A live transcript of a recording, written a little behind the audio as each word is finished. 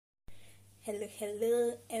Hello,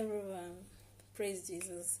 hello, everyone. Praise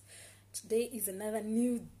Jesus. Today is another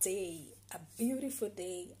new day, a beautiful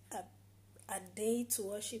day, a day to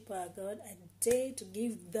worship our God, a day to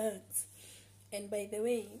give thanks. And by the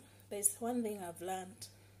way, there's one thing I've learned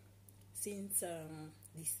since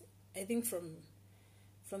this, I think from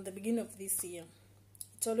the beginning of this year.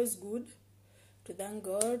 It's always good to thank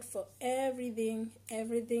God for everything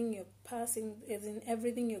you're passing,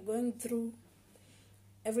 everything you're going through.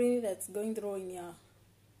 Everything that's going through in your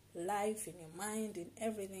life, in your mind, in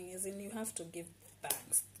everything, you have to give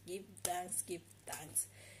thanks. Give thanks.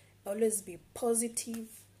 Always be positive.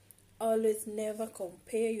 Always never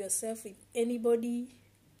compare yourself with anybody.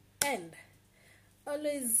 And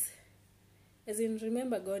always,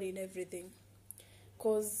 remember God in everything.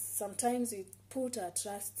 Because sometimes we put our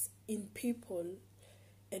trust in people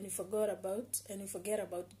and we forget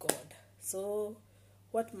about God. So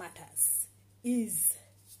what matters is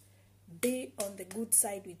be on the good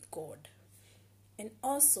side with God. And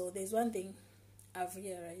also there's one thing I've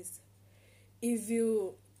realized. If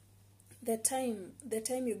the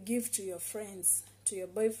time you give to your friends, to your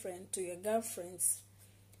boyfriend, to your girlfriends,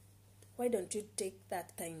 why don't you take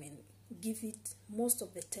that time and give it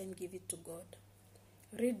to God?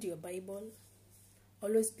 Read your Bible.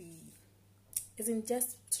 Always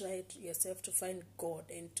just try yourself to find God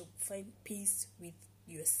and to find peace with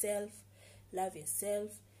yourself. Love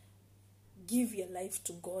yourself. Give your life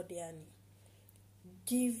to God, Yani.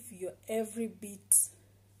 Give your every bit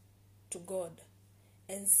to God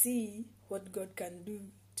and see what God can do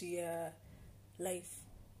to your life.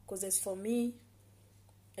 Because as for me,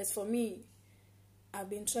 I've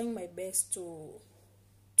been trying my best to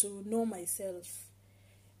know myself,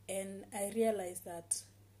 and I realized that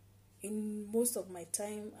in most of my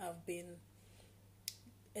time I've been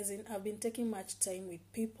taking much time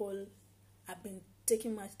with people. I've been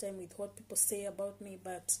taking much time with what people say about me,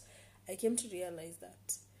 but I came to realize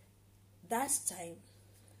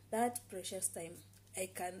that precious time, I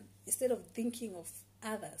can, instead of thinking of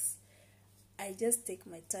others, I just take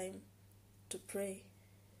my time to pray.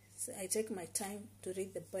 So I take my time to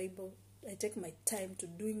read the Bible. I take my time to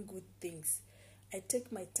doing good things. I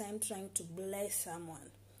take my time trying to bless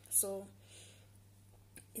someone. So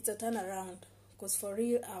it's a turnaround, because for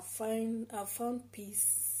real, I've found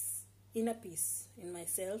peace, inner peace in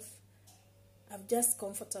myself. I'm just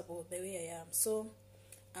comfortable the way I am. So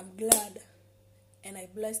I'm glad and I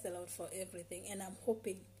bless the Lord for everything. And I'm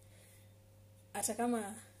hoping zile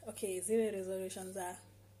resolutions are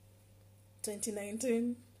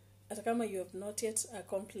 2019. Atakama you have not yet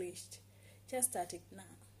accomplished, just start it now.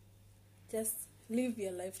 Just live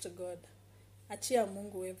your life to God. Achia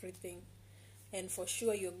Mungu everything. And for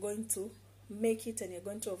sure you're going to make it and you're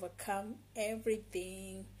going to overcome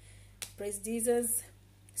everything. Praise Jesus.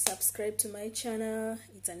 Subscribe to my channel.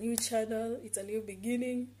 It's a new channel. It's a new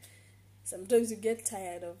beginning. Sometimes you get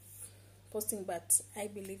tired of posting, but I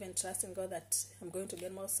believe and trust in God that I'm going to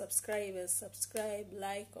get more subscribers. Subscribe,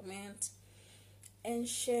 like, comment, and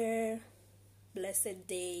share. Blessed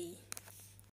day.